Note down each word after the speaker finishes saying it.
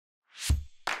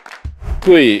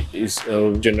Kueh is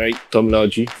a generic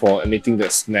terminology for anything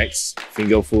that's snacks,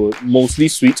 finger food, mostly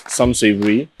sweet, some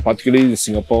savory. Particularly in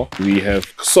Singapore, we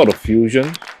have sort of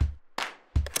fusion.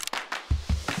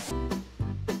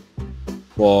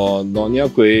 For Nonya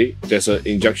Kueh, there's an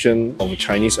injection of a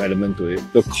Chinese element to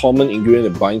it. The common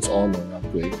ingredient that binds all Nonya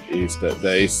Kueh is that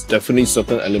there is definitely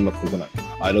certain element of coconut.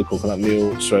 Either coconut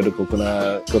milk, shredded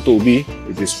coconut, ketuk ubi,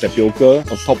 which is tapioca,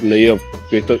 a top layer of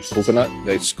grated coconut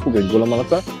that is cooked in gula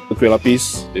melaka. The kueh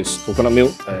lapis is coconut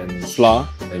milk and flour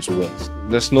and sugar.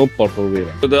 There's no proper way.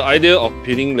 So the idea of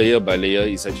peeling layer by layer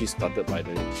is actually started by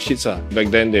the kids. Back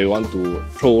then they want to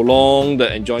prolong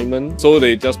the enjoyment, so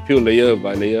they just peel layer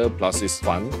by layer, plus it's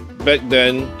fun. Back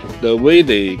then, the way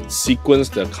they sequence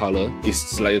the color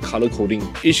is like a color coding.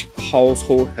 Each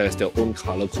household has their own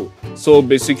color code. So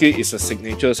basically it's a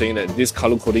signature saying that this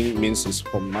color coding means it's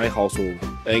from my household.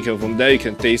 And from there you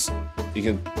can taste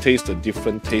the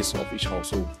different taste of each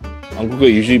household. Ang Ku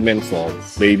Kueh usually meant for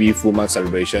baby full month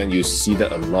celebration. You see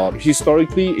that a lot.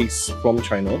 Historically, it's from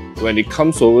China. When it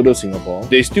comes over to Singapore,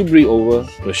 they still bring over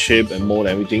the shape and mold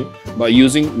and everything, but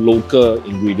using local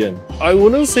ingredient. I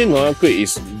wouldn't say Nonya Kueh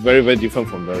is very different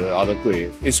from the other kueh.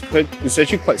 It's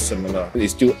actually quite similar.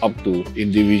 It's still up to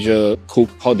individual cook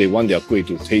how they want their kueh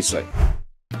to taste like.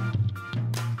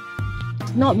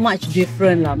 Not much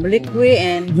different lah. Malay Kuih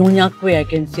and Nonya Kueh, I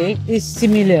can say, is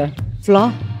similar.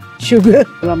 Flour, sugar,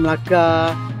 gula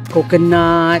melaka,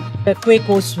 coconut. The kueh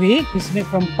kosui is made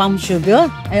from palm sugar.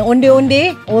 And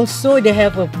onde-onde, also they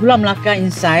have a gula melaka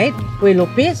inside. Kueh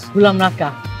lopis, gula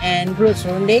melaka. And gulai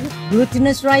serunding,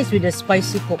 glutinous rice with a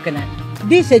spicy coconut.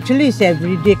 This actually is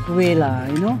everyday kueh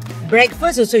lah, you know.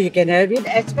 Breakfast also you can have it,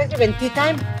 especially when tea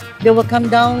time. They will come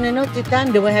down, you know, tea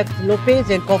time, they will have lopis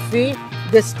and coffee.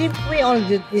 The steamed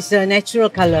kueh is a natural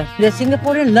color. The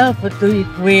Singaporean love to eat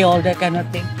kueh, all that kind of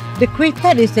thing. The kueh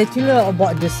tart is actually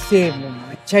about the same.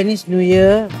 Chinese New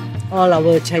Year, all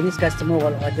our Chinese customer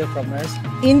will order from us.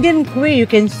 Indian kueh, you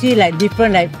can see like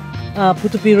different, like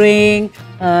putu piring,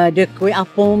 the kueh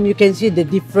apom, you can see the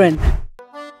different.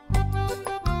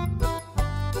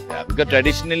 Because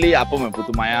traditionally, appam and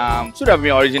putu mayam should have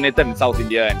been originated in South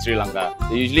India and Sri Lanka.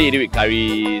 They usually eat it with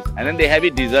curries, and then they have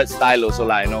it dessert style also,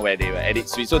 like, you know, where they add it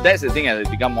sweet. So that's the thing that has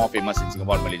become more famous in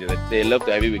Singapore and Malaysia. They love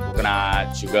to have it with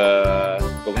coconut, sugar,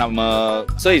 coconut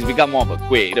milk. So it's become more of a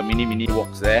kueh. The mini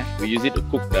woks there, we use it to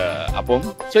cook the appam.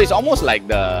 So it's almost like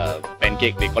the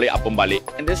pancake. They call it appam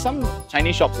balik. And there's some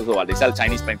Chinese shops also. They sell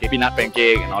Chinese pancake, peanut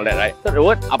pancake, and all that, right? So the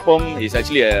word appam is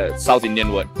actually a South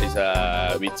Indian word. It's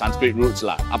with Sanskrit roots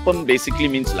lah. Appam basically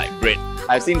means like bread.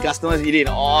 I've seen customers eat it in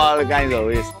all kinds of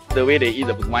ways. The way they eat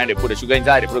the putu mayam, they put the sugar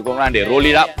inside, they put the coconut, they roll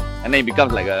it up, and then it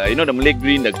becomes like a, you know, the Malay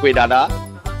green, the kueh dada.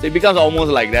 So it becomes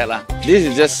almost like that lah. This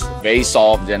is just very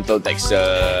soft, gentle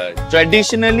texture.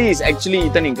 Traditionally, it's actually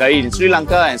eaten in curry. In Sri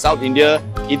Lanka and South India,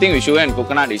 eating with sugar and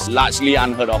coconut is largely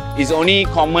unheard of. It's only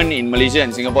common in Malaysia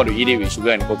and Singapore to eat it with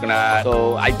sugar and coconut.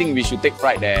 So I think we should take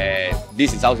pride that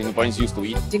this is how Singaporeans used to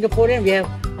eat. Singaporean, we have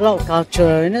a lot of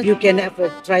culture. You know, you can have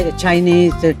try the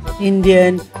Chinese, the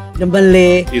Indian, the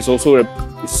Malay. It's also a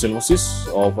synopsis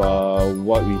of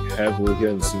what we have over here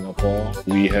in Singapore.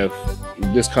 We have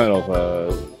this kind of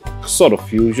sort of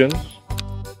fusion